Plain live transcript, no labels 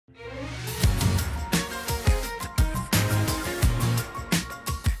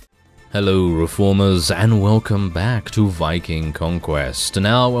Hello Reformers and welcome back to Viking Conquest.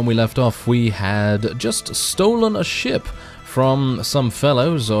 Now when we left off we had just stolen a ship from some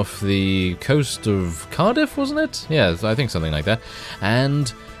fellows off the coast of Cardiff, wasn't it? Yeah, I think something like that.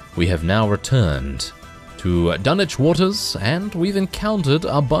 And we have now returned to Dunwich waters and we've encountered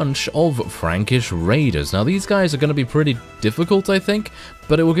a bunch of Frankish raiders. Now these guys are going to be pretty difficult, I think,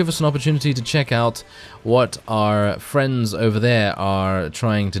 but it will give us an opportunity to check out what our friends over there are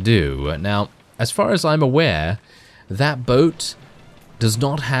trying to do. Now, as far as I'm aware, that boat does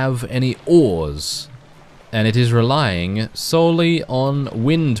not have any oars, and it is relying solely on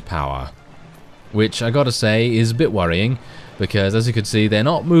wind power, which I gotta say is a bit worrying, because as you can see, they're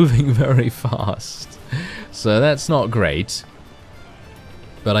not moving very fast. So that's not great.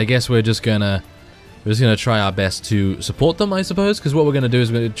 But I guess we're just gonna try our best to support them, I suppose, because what we're gonna do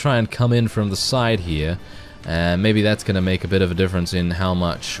is we're gonna try and come in from the side here, and maybe that's gonna make a bit of a difference in how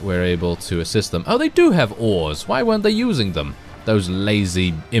much we're able to assist them. Oh, they do have oars. Why weren't they using them? Those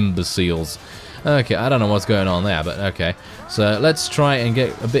lazy imbeciles. Okay, I don't know what's going on there, but okay. So let's try and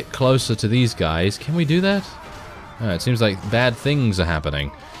get a bit closer to these guys. Can we do that? Oh, it seems like bad things are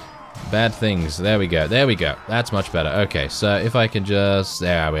happening. Bad things. There we go. There we go. That's much better. Okay, so if I can just...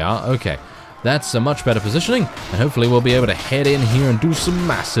 There we are. Okay. That's a much better positioning, and hopefully we'll be able to head in here and do some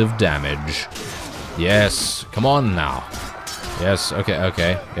massive damage. Yes. Come on now. Yes. Okay,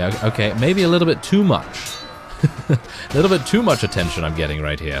 okay. Yeah, okay. Maybe a little bit too much. A little bit too much attention I'm getting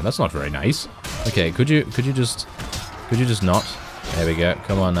right here. That's not very nice. Okay, could you just not? There we go.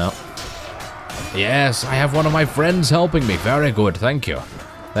 Come on now. Yes, I have one of my friends helping me. Very good. Thank you.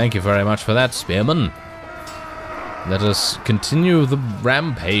 Thank you very much for that, Spearman. Let us continue the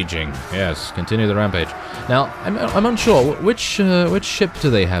rampaging. Yes, continue the rampage. Now, I'm unsure. Which ship do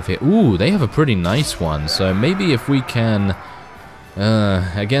they have here? Ooh, they have a pretty nice one. So maybe if we can,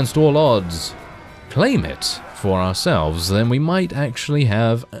 against all odds, claim it for ourselves, then we might actually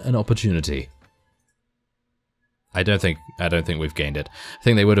have an opportunity. I don't think we've gained it. I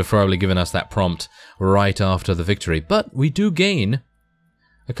think they would have probably given us that prompt right after the victory. But we do gain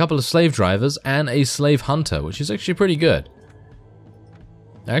a couple of slave drivers and a slave hunter, which is actually pretty good.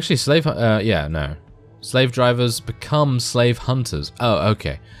 Actually, slave drivers become slave hunters. Oh,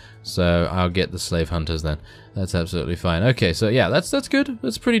 okay. So I'll get the slave hunters then. That's absolutely fine. Okay, so yeah, that's good.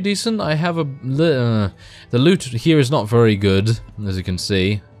 That's pretty decent. I have the loot here is not very good, as you can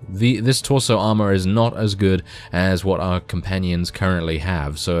see. This torso armor is not as good as what our companions currently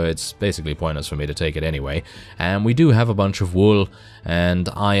have, so it's basically pointless for me to take it anyway. And we do have a bunch of wool and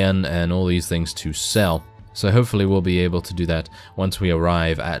iron and all these things to sell, so hopefully we'll be able to do that once we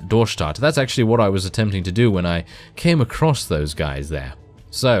arrive at Dorstadt. That's actually what I was attempting to do when I came across those guys there.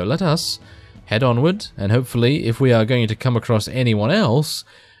 So let us head onward, and hopefully if we are going to come across anyone else,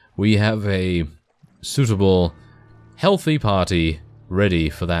 we have a suitable, healthy party ready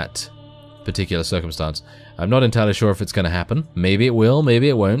for that particular circumstance. I'm not entirely sure if it's going to happen. Maybe it will, maybe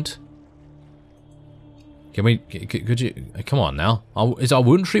it won't. Could you, come on now. Is our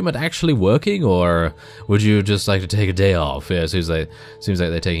wound treatment actually working, or would you just like to take a day off? Yeah, it seems like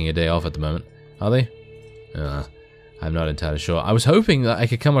they're taking a day off at the moment. Are they? I'm not entirely sure. I was hoping that I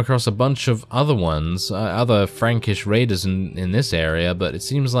could come across a bunch of other ones, other Frankish raiders in this area, but it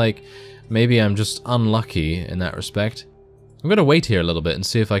seems like maybe I'm just unlucky in that respect. I'm gonna wait here a little bit and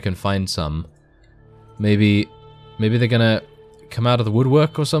see if I can find some. Maybe they're gonna come out of the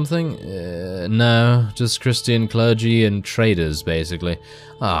woodwork or something? No, just Christian clergy and traders, basically.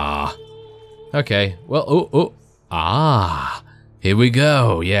 Ah. Okay, well, here we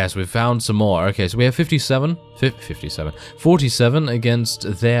go. Yes, we've found some more. Okay, so we have 47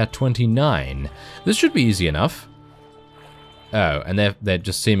 against their 29. This should be easy enough. Oh, and they're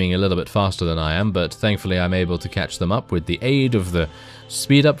just seeming a little bit faster than I am, but thankfully I'm able to catch them up with the aid of the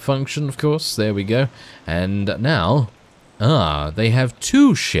speed up function, of course. There we go. And now, they have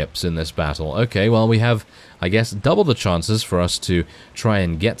 2 ships in this battle. Okay, well we have, I guess, double the chances for us to try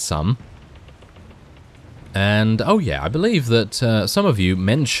and get some. And, oh yeah, I believe that some of you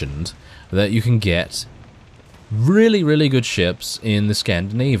mentioned that you can get really, really good ships in the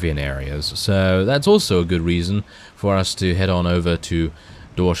Scandinavian areas. So that's also a good reason for us to head on over to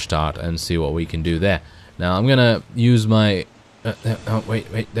Dorstadt and see what we can do there. Now, I'm going to use my... oh,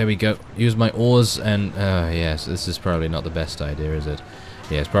 wait, there we go. Use my oars and... yes, this is probably not the best idea, is it?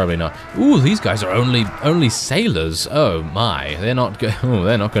 Yes, probably not. Ooh, these guys are only sailors. Oh my, they're not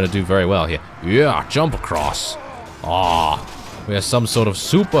going to do very well here. Yeah, jump across. Ah, we are some sort of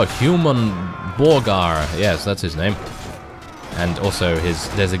superhuman Borgar. Yes, that's his name, and also his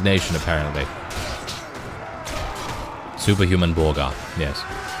designation apparently. Superhuman Borgar, yes.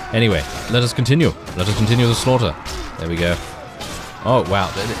 Anyway, let us continue. Let us continue the slaughter. There we go. Oh,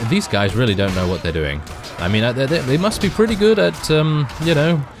 wow. These guys really don't know what they're doing. I mean, they must be pretty good at, you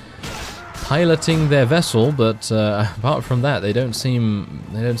know, piloting their vessel, but apart from that, they don't seem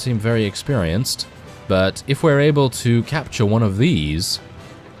very experienced. But if we're able to capture one of these,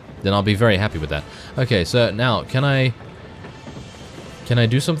 then I'll be very happy with that. Okay, so now, can I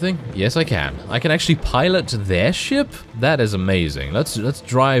do something? Yes, I can. I can actually pilot their ship? That is amazing. Let's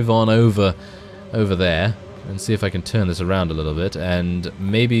drive on over there and see if I can turn this around a little bit, and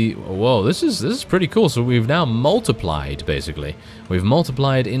maybe, whoa, this is pretty cool. So we've now multiplied, basically. We've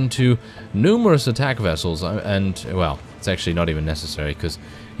multiplied into numerous attack vessels, and, well, it's actually not even necessary, because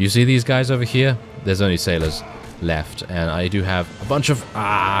you see these guys over here? There's only sailors left, and I do have a bunch of,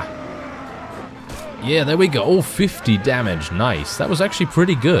 yeah, there we go. Oh, 50 damage. Nice. That was actually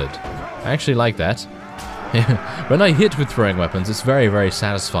pretty good. I actually like that. When I hit with throwing weapons, it's very, very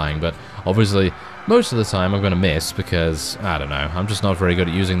satisfying, but obviously, most of the time I'm going to miss because, I don't know, I'm just not very good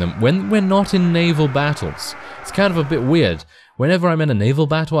at using them when we're not in naval battles. It's kind of a bit weird. Whenever I'm in a naval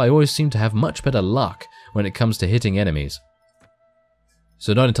battle, I always seem to have much better luck when it comes to hitting enemies.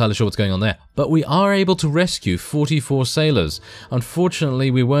 So not entirely sure what's going on there. But we are able to rescue 44 sailors.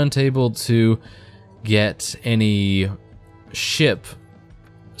 Unfortunately, we weren't able to get any ship,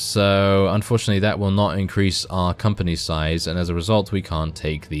 so unfortunately that will not increase our company size, and as a result we can't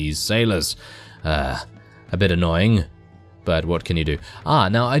take these sailors. A bit annoying, but what can you do?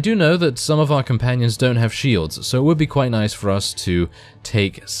 Now I do know that some of our companions don't have shields, so it would be quite nice for us to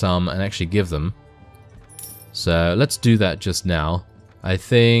take some and actually give them. So let's do that just now. I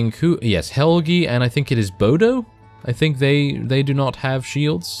think, yes, Helgi, and I think it is Bodo? I think they do not have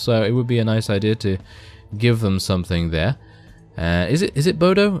shields, so it would be a nice idea to give them something there. Is it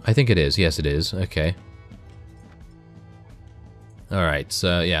Bodo? I think it is. Yes, it is. Okay. Alright,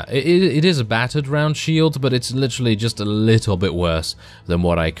 so yeah, it is a battered round shield, but it's literally just a little bit worse than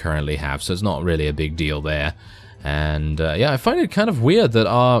what I currently have, so it's not really a big deal there. And yeah, I find it kind of weird that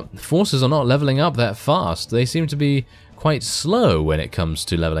our forces are not leveling up that fast. They seem to be quite slow when it comes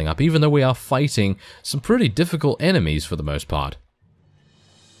to leveling up, even though we are fighting some pretty difficult enemies for the most part.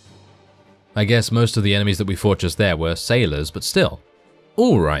 I guess most of the enemies that we fought just there were sailors, but still.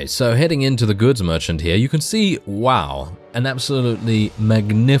 Alright, so heading into the goods merchant here, you can see, wow, an absolutely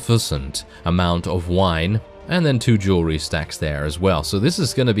magnificent amount of wine, and then 2 jewelry stacks there as well. So this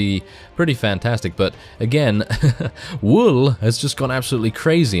is going to be pretty fantastic, but again, wool has just gone absolutely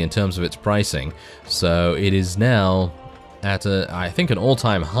crazy in terms of its pricing. So it is now at I think an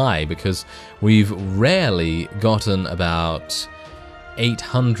all-time high, because we've rarely gotten about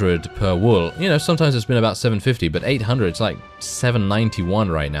 800 per wool. You know, sometimes it's been about 750, but 800, it's like 791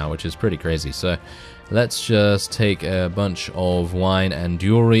 right now, which is pretty crazy. So let's just take a bunch of wine and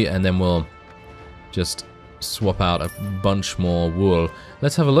jewelry, and then we'll just swap out a bunch more wool.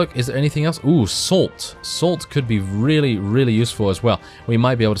 Let's have a look. Is there anything else? Ooh, salt. Salt could be really, really useful as well. We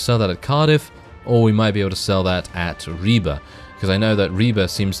might be able to sell that at Cardiff, or we might be able to sell that at Reba, because I know that Reba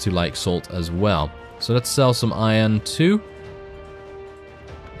seems to like salt as well. So let's sell some iron too.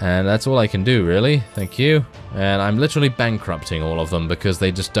 And that's all I can do, really. Thank you. And I'm literally bankrupting all of them because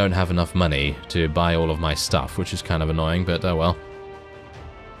they just don't have enough money to buy all of my stuff, which is kind of annoying, but oh well.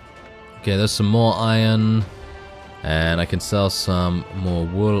 Okay, there's some more iron. And I can sell some more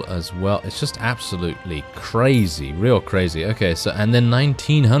wool as well. It's just absolutely crazy, real crazy. Okay, so, and then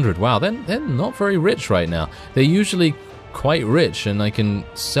 1900. Wow, they're not very rich right now. They're usually quite rich, and I can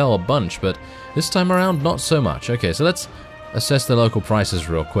sell a bunch, but this time around, not so much. Okay, so let's assess the local prices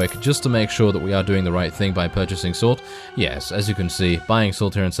real quick, just to make sure that we are doing the right thing by purchasing salt. Yes, as you can see, buying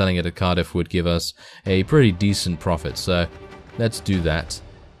salt here and selling it at Cardiff would give us a pretty decent profit, so let's do that.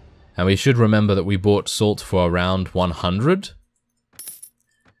 And we should remember that we bought salt for around 100.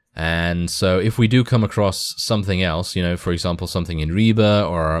 And so if we do come across something else, you know, for example, something in Reba,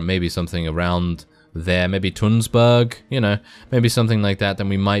 or maybe something around there, maybe Tunsberg, you know, maybe something like that, then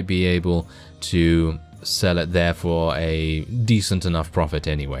we might be able to sell it there for a decent enough profit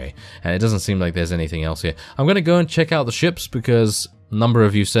anyway. And it doesn't seem like there's anything else here. I'm going to go and check out the ships, because a number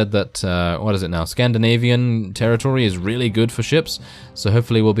of you said that, what is it now, Scandinavian territory is really good for ships, so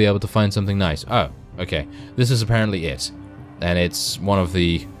hopefully we'll be able to find something nice. Oh, okay, this is apparently it, and it's one of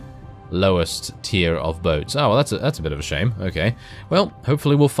the lowest tier of boats. Oh, well, that's a bit of a shame. Okay, well,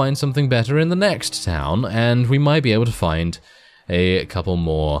 hopefully we'll find something better in the next town, and we might be able to find a couple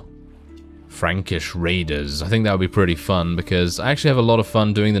more Frankish raiders. I think that would be pretty fun, because I actually have a lot of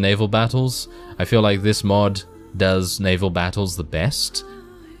fun doing the naval battles. I feel like this mod does naval battles the best,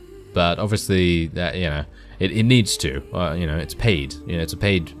 but obviously that, you know, It needs to. You know, it's paid. You know, it's a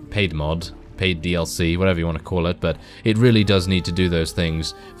paid mod, paid DLC, whatever you want to call it. But it really does need to do those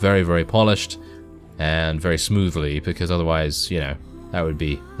things very, very polished and very smoothly, because otherwise, you know, that'd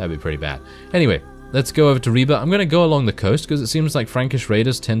be pretty bad. Anyway, let's go over to Reba. I'm going to go along the coast because it seems like Frankish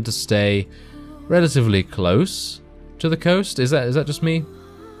raiders tend to stay relatively close to the coast. Is that just me?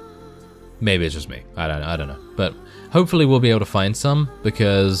 Maybe it's just me. I don't know. But hopefully we'll be able to find some,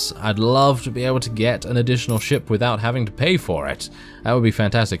 because I'd love to be able to get an additional ship without having to pay for it. That would be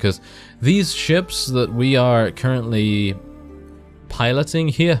fantastic, because these ships that we are currently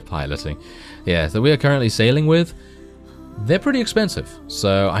that we are currently sailing with, they're pretty expensive.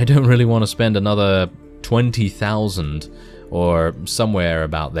 So I don't really want to spend another 20,000 or somewhere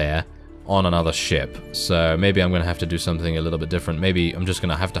about there on another ship. So maybe I'm going to have to do something a little bit different. Maybe I'm just going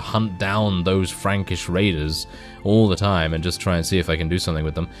to have to hunt down those Frankish raiders all the time and just try and see if I can do something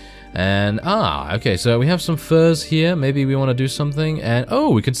with them. And, okay, so we have some furs here. Maybe we want to do something. And, oh,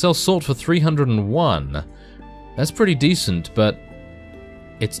 we can sell salt for 301. That's pretty decent, but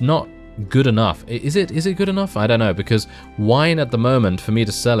it's not good enough. Is it good enough? I don't know, because wine at the moment, for me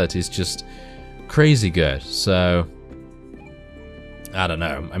to sell it, is just crazy good. So I don't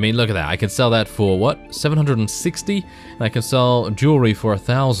know. I mean, look at that. I can sell that for, what, 760? And I can sell jewelry for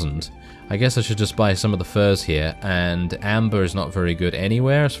 1,000. I guess I should just buy some of the furs here. And amber is not very good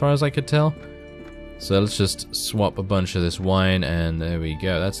anywhere, as far as I could tell. So let's just swap a bunch of this wine, and there we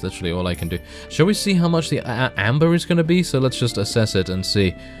go. That's literally all I can do. Shall we see how much the amber is going to be? So let's just assess it and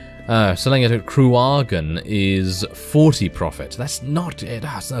see. Selling it at Kruagen is 40 profit. That's not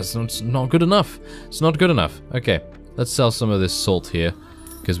good enough. It's not good enough. Okay. Let's sell some of this salt here,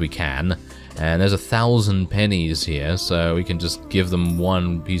 because we can. And there's 1,000 pennies here, so we can just give them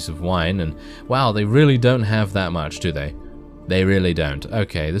one piece of wine. And wow, they really don't have that much, do they? They really don't.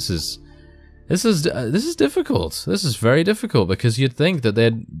 Okay, this is difficult. This is very difficult, because you'd think that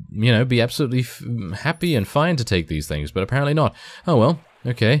they'd, you know, be absolutely happy and fine to take these things, but apparently not. Oh well.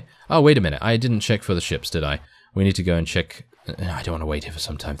 Okay. Oh, wait a minute. I didn't check for the ships, did I? We need to go and check. I don't want to wait here for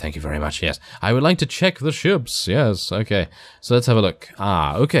some time. Thank you very much. Yes. I would like to check the ships. Yes. Okay. So let's have a look.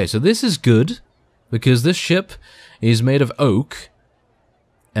 Okay. So this is good, because this ship is made of oak.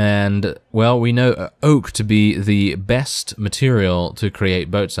 And, well, we know oak to be the best material to create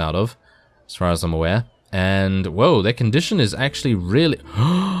boats out of, as far as I'm aware. And, whoa, their condition is actually really...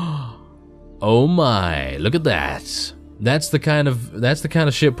 Oh my, look at that. That's the kind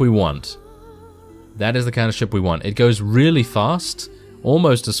of ship we want. That is the kind of ship we want. It goes really fast,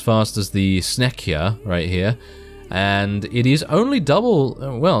 almost as fast as the Snekia right here, and it is only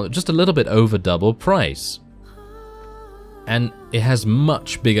double, well, just a little bit over double price. And it has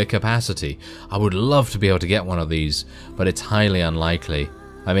much bigger capacity. I would love to be able to get one of these, but it's highly unlikely.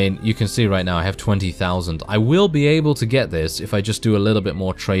 I mean, you can see right now I have 20,000. I will be able to get this if I just do a little bit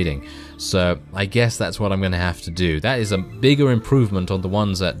more trading. So I guess that's what I'm going to have to do. That is a bigger improvement on the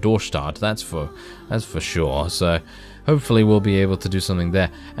ones at Dorstadt, that's for sure. So hopefully we'll be able to do something there.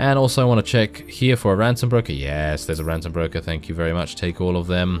 And also I want to check here for a ransom broker. Yes, there's a ransom broker. Thank you very much. Take all of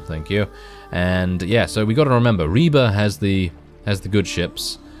them. Thank you. And yeah, so we got to remember, Reba has the good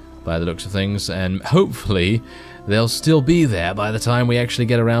ships by the looks of things, and hopefully they'll still be there by the time we actually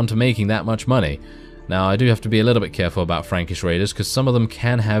get around to making that much money. Now, I do have to be a little bit careful about Frankish raiders, because some of them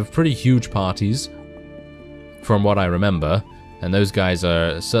can have pretty huge parties, from what I remember, and those guys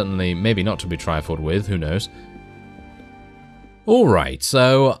are certainly maybe not to be trifled with, who knows. Alright,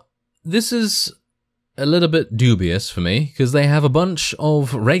 so this is a little bit dubious for me, because they have a bunch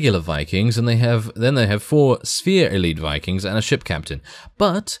of regular Vikings, and then they have 4 Fyhrr elite Vikings and a ship captain.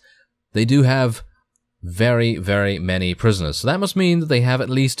 But they do have very, very many prisoners. So that must mean that they have at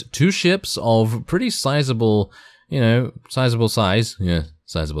least 2 ships of pretty sizable, you know, sizable size. Yeah,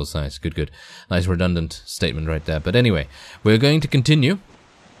 sizable size. Good, good. Nice redundant statement right there. But anyway, we're going to continue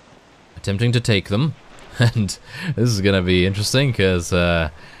attempting to take them. And this is going to be interesting, because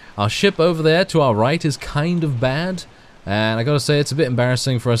our ship over there to our right is kind of bad. And I gotta say, it's a bit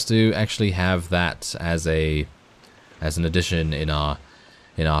embarrassing for us to actually have that as an addition in our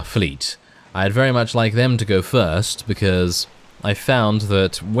fleet. I'd very much like them to go first, because I found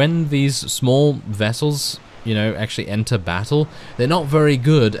that when these small vessels, you know, actually enter battle, they're not very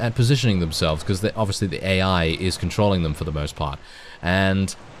good at positioning themselves, because obviously the AI is controlling them for the most part.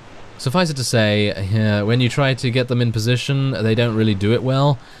 And suffice it to say, when you try to get them in position, they don't really do it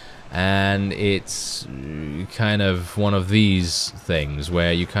well. And it's kind of one of these things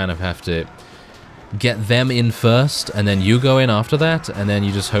where you kind of have to get them in first, and then you go in after that, and then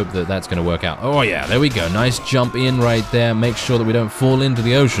you just hope that that's going to work out. Oh yeah, there we go. Nice jump in right there. Make sure that we don't fall into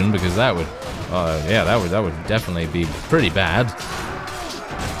the ocean, because that would Yeah, that would definitely be pretty bad.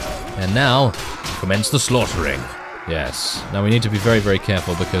 And now, commence the slaughtering. Yes. Now we need to be very, very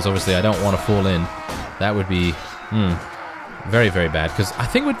careful because obviously I don't want to fall in. That would be very, very bad because I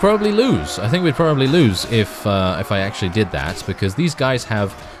think we'd probably lose. I think we'd probably lose if I actually did that because these guys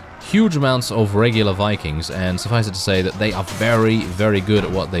have huge amounts of regular Vikings, and suffice it to say that they are very, very good at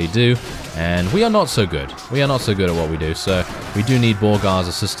what they do, and we are not so good. We are not so good at what we do, so we do need Borgar's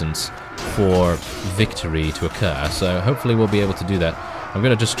assistance for victory to occur, so hopefully we'll be able to do that. I'm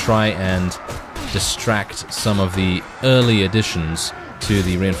going to just try and distract some of the early additions to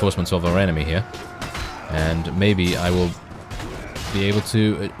the reinforcements of our enemy here, and maybe I will be able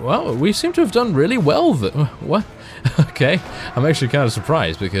to... Well, we seem to have done really well. What? Okay, I'm actually kind of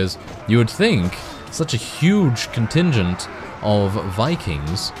surprised because you would think such a huge contingent of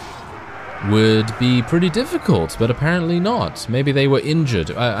Vikings would be pretty difficult, but apparently not. Maybe they were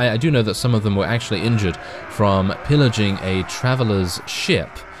injured. I do know that some of them were actually injured from pillaging a traveler's ship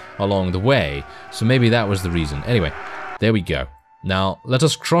along the way, so maybe that was the reason. Anyway, there we go. Now, let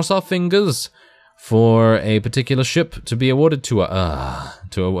us cross our fingers for a particular ship to be awarded to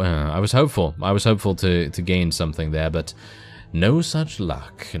I was hopeful. I was hopeful to gain something there, but no such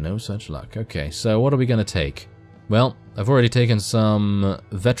luck. No such luck. Okay, so what are we going to take? Well, I've already taken some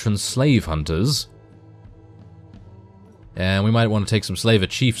veteran slave hunters. And we might want to take some slaver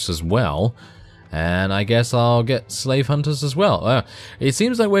chiefs as well. And I guess I'll get slave hunters as well. It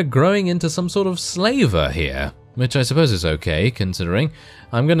seems like we're growing into some sort of slaver here, which I suppose is okay, considering.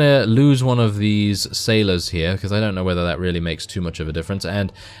 I'm going to lose one of these sailors here, because I don't know whether that really makes too much of a difference.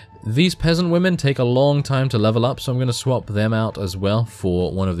 And these peasant women take a long time to level up, so I'm going to swap them out as well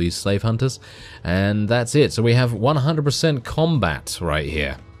for one of these slave hunters. And that's it. So we have 100% combat right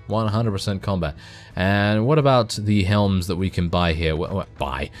here. 100% combat. And what about the helms that we can buy here?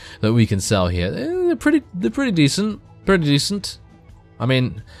 That we can sell here? They're pretty decent. Pretty decent. I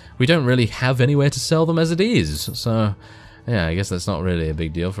mean, we don't really have anywhere to sell them as it is, so yeah, I guess that's not really a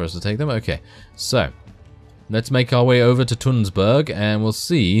big deal for us to take them. Okay, so let's make our way over to Tunsberg, and we'll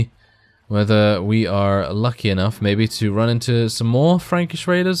see whether we are lucky enough maybe to run into some more Frankish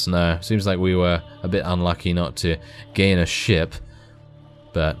raiders. No, seems like we were a bit unlucky not to gain a ship.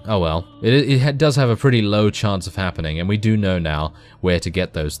 But, oh well, it does have a pretty low chance of happening, and we do know now where to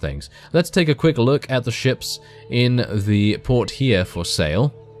get those things. Let's take a quick look at the ships in the port here for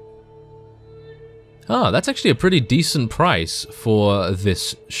sale. Ah, that's actually a pretty decent price for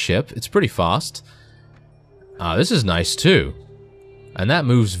this ship. It's pretty fast. Ah, this is nice too. And that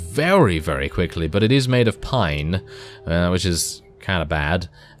moves very, very quickly, but it is made of pine, which is kind of bad.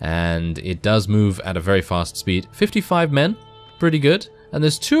 And it does move at a very fast speed. 55 men, pretty good. And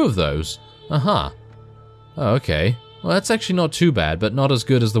there's 2 of those. Aha. Oh, okay. Well, that's actually not too bad, but not as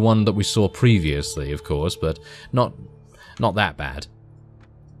good as the one that we saw previously, of course, but not that bad.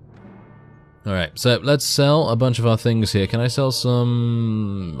 Alright, so let's sell a bunch of our things here. Can I sell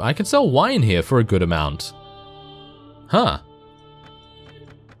some... I can sell wine here for a good amount. Huh.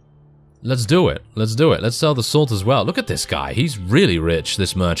 Let's do it. Let's do it. Let's sell the salt as well. Look at this guy. He's really rich,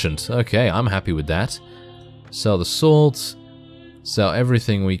 this merchant. Okay, I'm happy with that. Sell the salt. Sell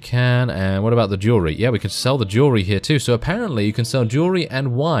everything we can. And what about the jewelry? Yeah, we can sell the jewelry here too. So apparently you can sell jewelry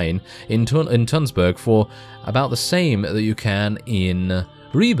and wine in Tunsberg for about the same that you can in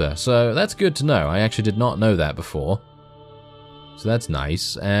Reba. So that's good to know. I actually did not know that before. So that's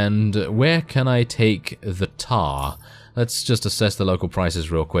nice. And where can I take the tar? Let's just assess the local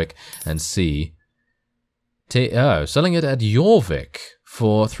prices real quick and see. Selling it at Jorvik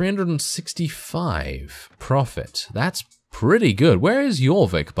for 365 profit. That's pretty good. Where is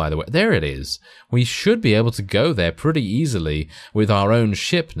Jorvik, by the way? There it is. We should be able to go there pretty easily with our own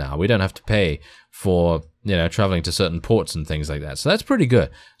ship now. We don't have to pay for, you know, traveling to certain ports and things like that. So that's pretty good.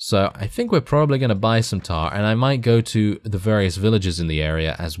 So I think we're probably going to buy some tar, and I might go to the various villages in the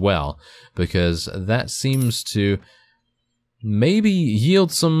area as well, because that seems to maybe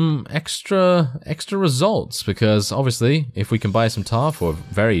yield some extra results, because obviously if we can buy some tar for a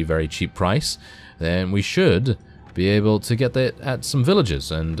very, very cheap price, then we should be able to get that at some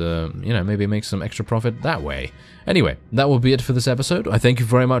villages and, you know, maybe make some extra profit that way. Anyway, that will be it for this episode. I thank you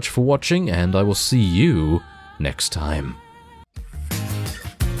very much for watching, and I will see you next time.